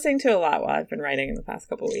 I've been listening to a lot while I've been writing in the past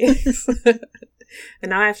couple weeks. And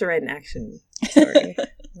now I have to write an action story. I'm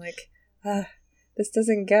like, this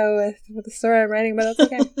doesn't go with the story I'm writing, but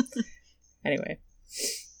that's okay. Anyway.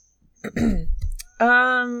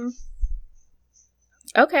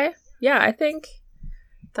 Okay. Yeah, I think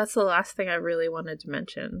that's the last thing I really wanted to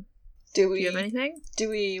mention. Do you have anything? Do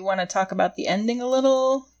we want to talk about the ending a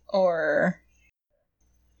little, or?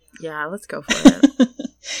 Yeah, let's go for it.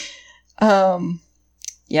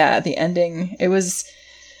 Yeah, the ending. It was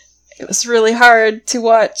really hard to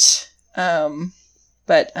watch.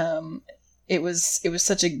 But it was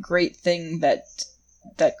such a great thing that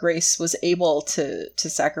Grace was able to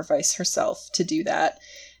sacrifice herself to do that.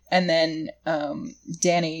 And then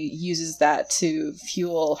Dany uses that to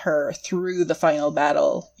fuel her through the final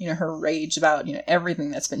battle, her rage about,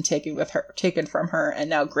 everything that's been taken from her, and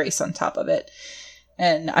now Grace on top of it.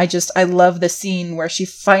 And I love the scene where she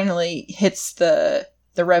finally hits the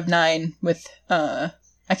Rev 9 with, I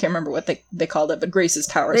can't remember what they called it, but Grace's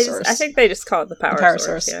power source. I think they just call it the power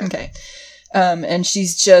source. Yeah. Okay. And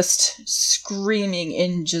she's just screaming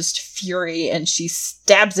in just fury, and she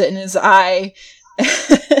stabs it in his eye.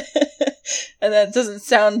 And that doesn't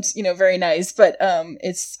sound, very nice, but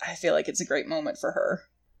I feel like it's a great moment for her.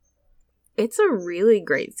 It's a really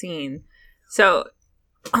great scene. So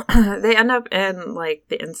they end up in like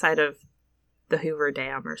the inside of the Hoover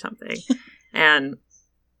Dam or something, and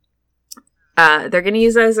they're going to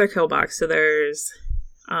use that as their kill box. So there's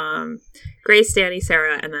Grace, Dany,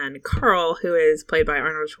 Sarah, and then Carl, who is played by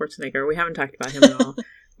Arnold Schwarzenegger. We haven't talked about him at all,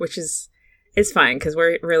 which is fine because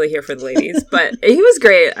we're really here for the ladies. But he was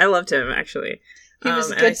great. I loved him, actually. He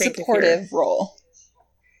was a good supportive role.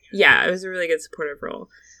 Yeah, it was a really good supportive role.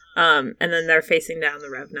 And then they're facing down the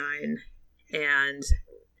Rev 9, and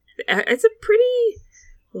it's a pretty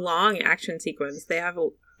long action sequence. They have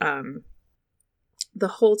the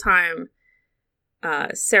whole time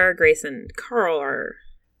Sarah, Grace, and Carl are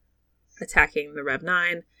attacking the Rev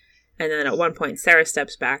 9, and then at one point Sarah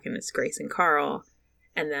steps back and it's Grace and Carl,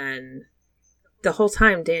 and then the whole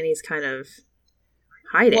time Dany's kind of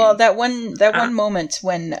hiding. Well, that one moment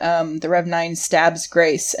when the Rev 9 stabs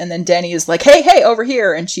Grace, and then Dany is like, hey, over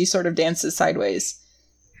here, and she sort of dances sideways.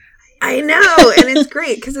 I know, and it's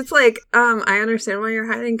great, because it's like, I understand why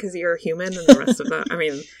you're hiding, because you're a human, and the rest of them, I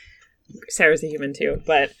mean, Sarah's a human too,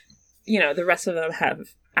 but, the rest of them have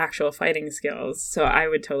actual fighting skills, so I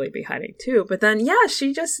would totally be hiding too. But then, yeah,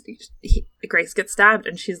 Grace gets stabbed,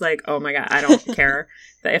 and she's like, oh my god, I don't care.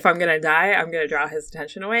 That if I'm gonna die, I'm gonna draw his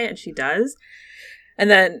attention away, and she does. And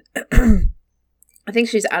then, I think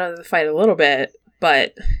she's out of the fight a little bit,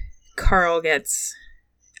 but Carl gets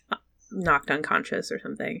knocked unconscious or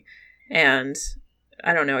something. And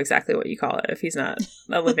I don't know exactly what you call it if he's not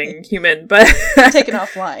a living human, but... Taken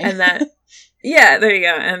offline. And that... Yeah, there you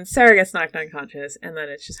go. And Sarah gets knocked unconscious, and then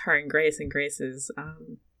it's just her and Grace is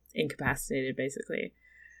incapacitated, basically.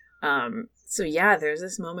 So yeah, there's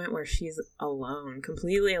this moment where she's alone,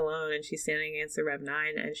 completely alone, and she's standing against the Rev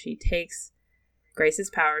 9, and she takes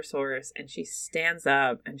Grace's power source, and she stands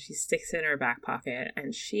up, and she sticks it in her back pocket,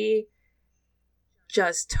 and she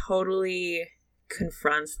just totally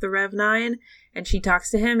confronts the Rev 9, and she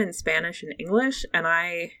talks to him in Spanish and English, and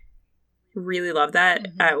I really love that.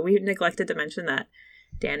 Mm-hmm. We neglected to mention that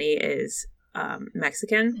Dany is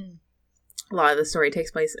Mexican. Mm. A lot of the story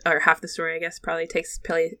takes place, or half the story, I guess, probably takes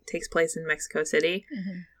place in Mexico City.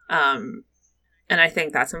 Mm-hmm. And I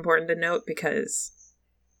think that's important to note because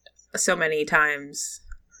so many times,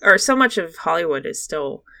 or so much of Hollywood is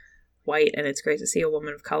still white, and it's great to see a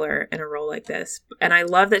woman of color in a role like this. And I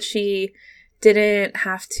love that she didn't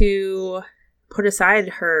have to put aside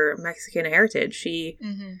her Mexican heritage. She,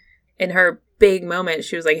 in her big moment.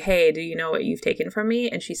 She was like, hey, do you know what you've taken from me?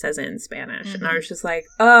 And she says it in Spanish. Mm-hmm. And I was just like,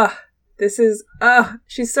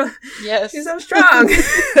 she's so strong. Yes.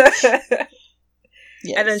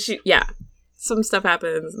 And then some stuff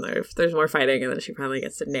happens and there's more fighting, and then she finally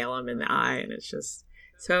gets to nail him in the eye, and it's just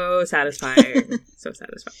so satisfying. So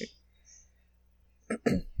satisfying.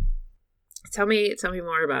 Tell me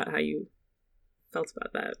more about how you felt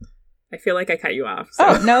about that. I feel like I cut you off. So.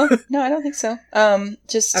 Oh, no, I don't think so.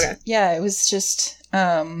 Okay. Yeah, it was just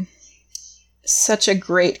such a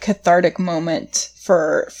great cathartic moment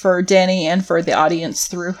for Dani and for the audience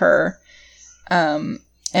through her.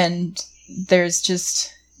 And there's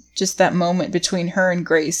just that moment between her and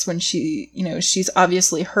Grace when she's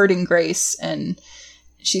obviously hurting Grace, and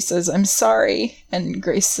she says, I'm sorry. And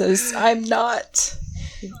Grace says, I'm not.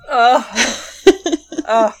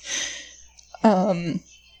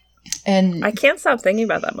 And I can't stop thinking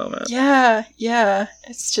about that moment. Yeah.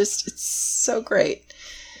 It's so great.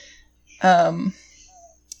 And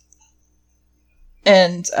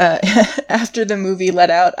after the movie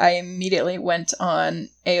let out, I immediately went on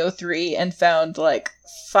AO3 and found like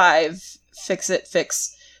 5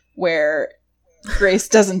 fix where Grace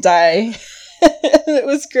doesn't die. It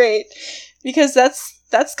was great because that's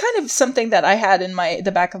kind of something that I had in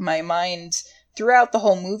the back of my mind throughout the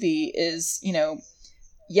whole movie is,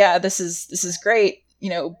 yeah, this is great,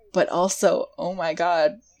 but also, oh my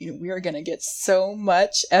God, we are going to get so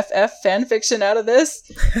much FF fan fiction out of this.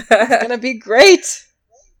 It's going to be great.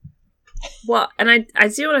 Well, and I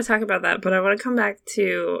do want to talk about that, but I want to come back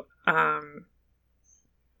to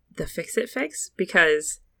the fix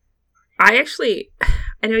because I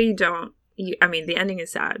know you don't, I mean, the ending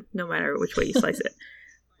is sad no matter which way you slice it,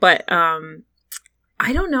 but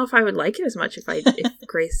I don't know if I would like it as much if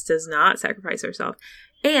Grace does not sacrifice herself.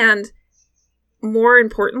 And more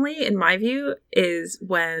importantly, in my view, is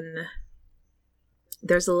when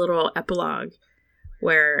there's a little epilogue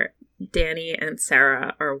where Dani and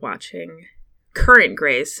Sarah are watching current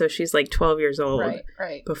Grace. So she's like 12 years old.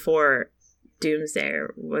 Right. Before Doomsday,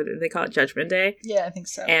 or what do they call it? Judgment Day? Yeah, I think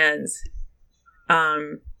so. And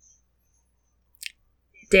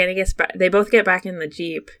Dani gets back. They both get back in the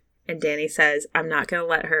Jeep, and Dani says, I'm not going to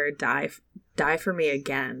let her die for me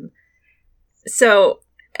again. So,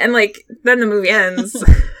 and like, then the movie ends,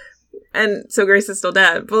 and so Grace is still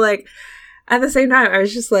dead. But like, at the same time, I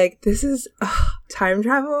was just like, this is, time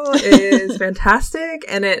travel is fantastic.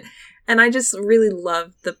 And I just really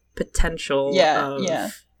love the potential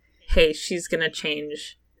of, hey, she's going to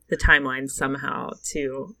change the timeline somehow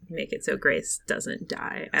to make it so Grace doesn't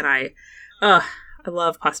die. And I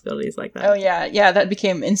love possibilities like that. Oh, yeah, that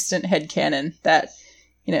became instant headcanon that,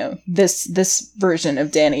 this version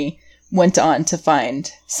of Dani went on to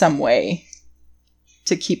find some way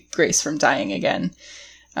to keep Grace from dying again.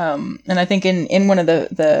 And I think in one of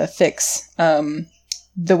the fics,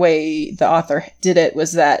 the way the author did it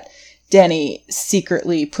was that Dani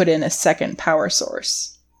secretly put in a second power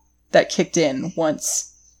source that kicked in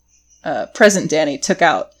once present Dani took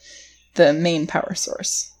out the main power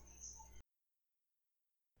source.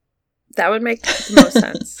 That would make the most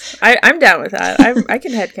sense. I'm down with that. I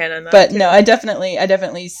can headcanon that. But too. no, I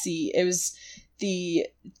definitely see it was the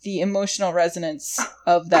emotional resonance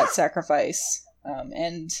of that sacrifice,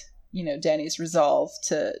 and Dani's resolve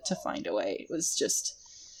to find a way. It was just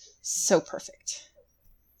so perfect.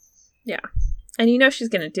 Yeah, and she's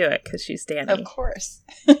gonna do it because she's Dani. Of course,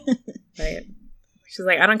 right? She's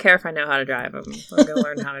like, I don't care if I know how to drive. I'm gonna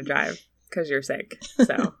learn how to drive because you're sick.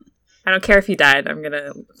 So. I don't care if you died. I'm going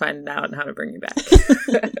to find out how to bring you back.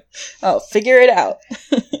 Oh, figure it out.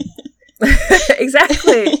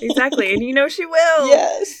 Exactly. And she will.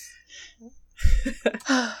 Yes.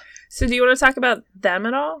 So do you want to talk about them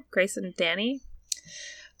at all? Grace and Dani?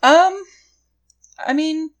 I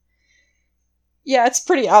mean, yeah, it's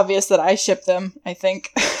pretty obvious that I ship them, I think,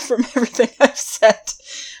 from everything I've said.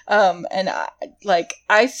 And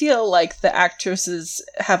I feel like the actresses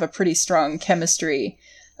have a pretty strong chemistry.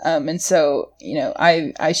 And so,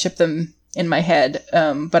 I ship them in my head.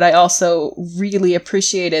 But I also really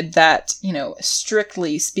appreciated that,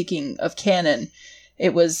 strictly speaking of canon,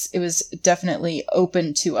 it was definitely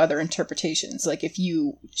open to other interpretations. Like if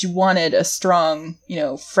you wanted a strong,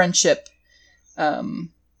 friendship,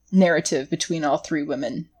 narrative between all 3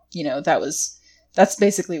 women, that's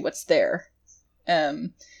basically what's there.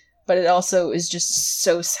 But it also is just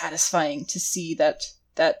so satisfying to see that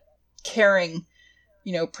caring,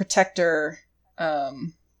 protector,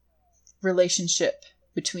 relationship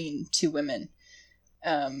between 2 women.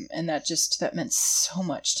 And that meant so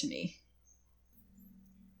much to me.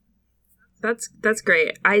 That's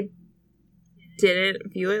great. I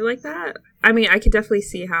didn't view it like that. I mean, I could definitely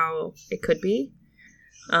see how it could be.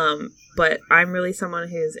 But I'm really someone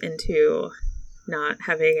who's into not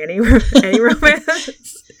having any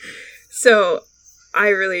romance. So I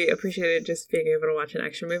really appreciated just being able to watch an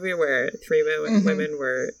action movie where three women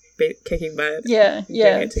were kicking butt, doing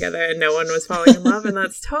it together, and no one was falling in love, and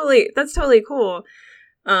that's totally cool.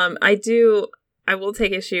 I will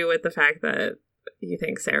take issue with the fact that you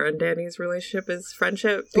think Sarah and Danny's relationship is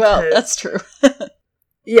friendship. Well, that's true.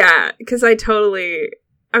 Yeah, because I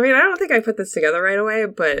don't think I put this together right away,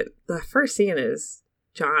 but the first scene is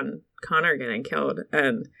John Connor getting killed,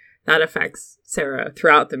 and that affects Sarah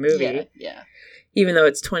throughout the movie. Yeah. Even though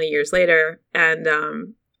it's 20 years later, and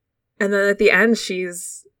then at the end,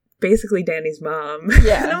 she's basically Danny's mom.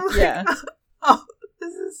 Yeah, like, oh,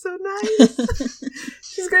 this is so nice.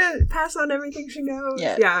 She's gonna pass on everything she knows.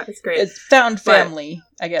 Yeah, it's great. It's found family,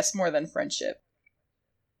 I guess, more than friendship.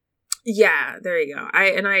 Yeah, there you go.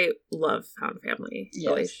 I love found family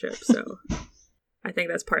relationships, so I think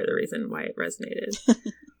that's part of the reason why it resonated.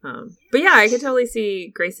 But yeah, I could totally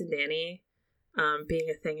see Grace and Danny being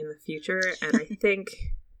a thing in the future, and I think,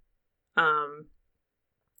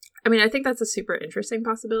 I think that's a super interesting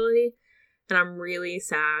possibility, and I'm really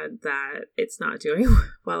sad that it's not doing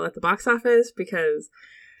well at the box office, because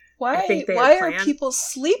why are people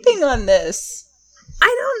sleeping on this?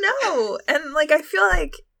 I don't know, and like I feel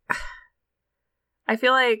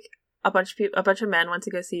like a bunch of men went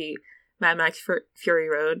to go see Mad Max Fury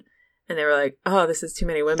Road, and they were like, "Oh, this is too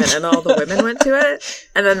many women," and all the women went to it,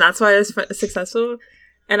 and then that's why it was successful.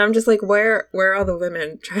 And I'm just like, where are all the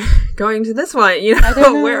women going to this one? You know, I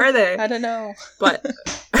don't know. Where are they? I don't know. But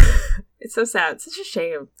it's so sad. It's such a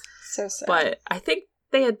shame. So sad. But I think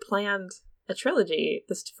they had planned a trilogy.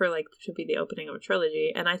 This should be the opening of a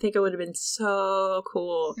trilogy, and I think it would have been so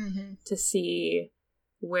cool to see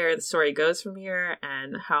where the story goes from here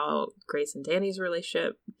and how Grace and Danny's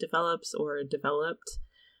relationship develops or developed,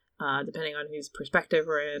 depending on whose perspective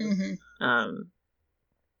we're in.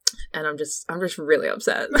 And I'm just really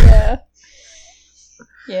upset.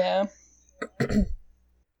 Yeah.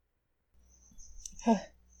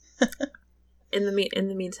 In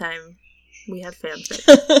the meantime, we have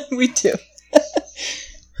fanfic. We do.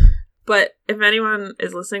 But if anyone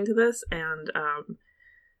is listening to this and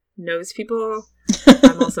knows people,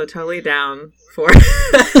 I'm also totally down for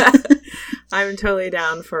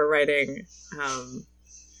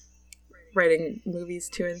writing movies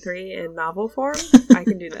 2 and 3 in novel form. I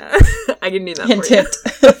can do that. I can do that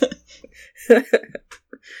for you.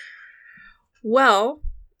 Well,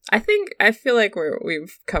 I feel like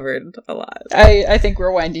we've covered a lot. I think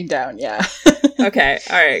we're winding down, yeah. Okay,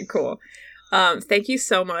 alright, cool. Thank you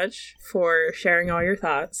so much for sharing all your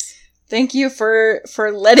thoughts. Thank you for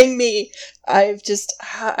letting me. I've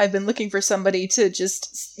been looking for somebody to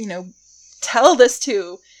just, tell this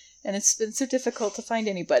to, and it's been so difficult to find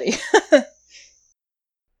anybody.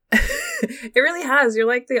 It really has. You're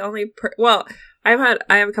like the only well, I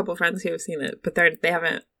have a couple friends who have seen it, but they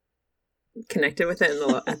haven't connected with it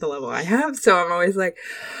at the level I have, so I'm always like,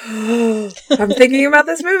 oh, I'm thinking about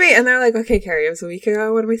this movie, and they're like, okay, Carrie, it was a week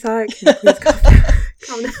ago when we saw it. Can you please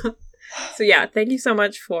calm down? So yeah, thank you so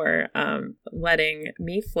much for letting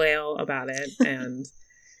me flail about it, and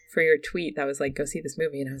for your tweet that was like, go see this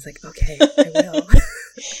movie, and I was like, okay, I will.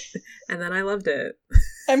 And then I loved it.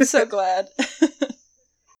 I'm so glad.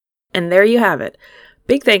 And there you have it.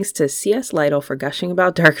 Big thanks to C.S. Lytle for gushing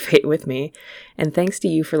about Dark Fate with me, and thanks to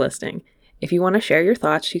you for listening. If you want to share your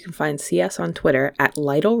thoughts, you can find CS on Twitter at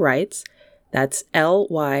Lytle Writes. That's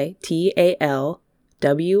LYTALWRITES.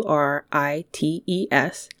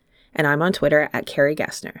 And I'm on Twitter at Carrie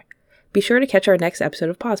Gessner. Be sure to catch our next episode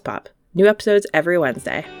of Pause Pop. New episodes every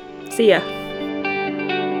Wednesday. See ya!